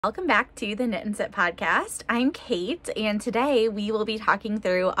Welcome back to the Knit+Sip podcast. I'm Kate, and today we will be talking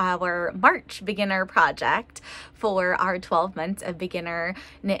through our March beginner project for our 12 months of beginner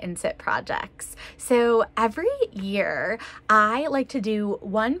Knit+Sip projects. So every year I like to do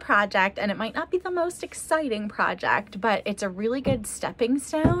one project, and it might not be the most exciting project, but it's a really good stepping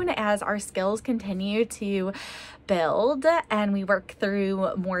stone as our skills continue to build and we work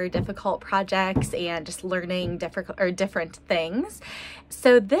through more difficult projects and just learning different things.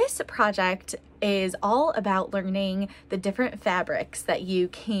 So this project is all about learning the different fabrics that you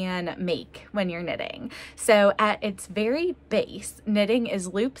can make when you're knitting. So at its very base, knitting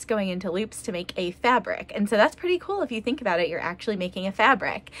is loops going into loops to make a fabric. And so that's pretty cool. If you think about it, you're actually making a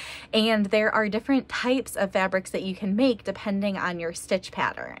fabric. And there are different types of fabrics that you can make depending on your stitch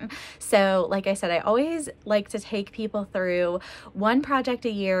pattern. So like I said, I always like to take people through one project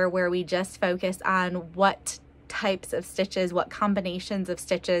a year where we just focus on what types of stitches, what combinations of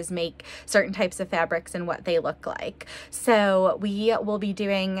stitches make certain types of fabrics and what they look like. So we will be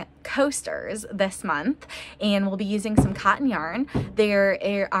doing coasters this month, and we'll be using some cotton yarn.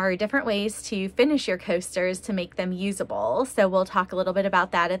 There are different ways to finish your coasters to make them usable. So we'll talk a little bit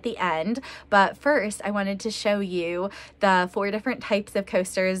about that at the end. But first, I wanted to show you the 4 different types of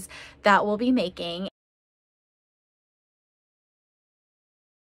coasters that we'll be making.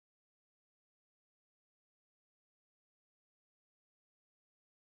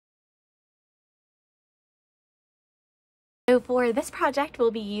 So for this project,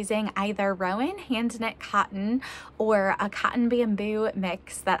 we'll be using either Rowan hand knit cotton or a cotton bamboo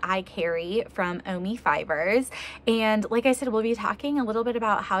mix that I carry from Omi Fibers. And like I said, we'll be talking a little bit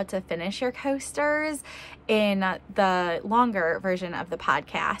about how to finish your coasters in the longer version of the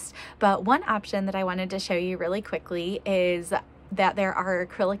podcast. But one option that I wanted to show you really quickly is that there are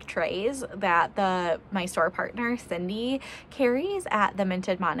acrylic trays that my store partner Cindy carries at the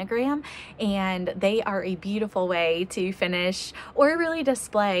Minted Monogram, and they are a beautiful way to finish or really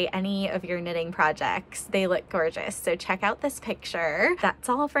display any of your knitting projects. They look gorgeous, so check out this picture. That's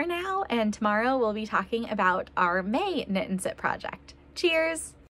all for now, and tomorrow we'll be talking about our May Knit+Sip project. Cheers!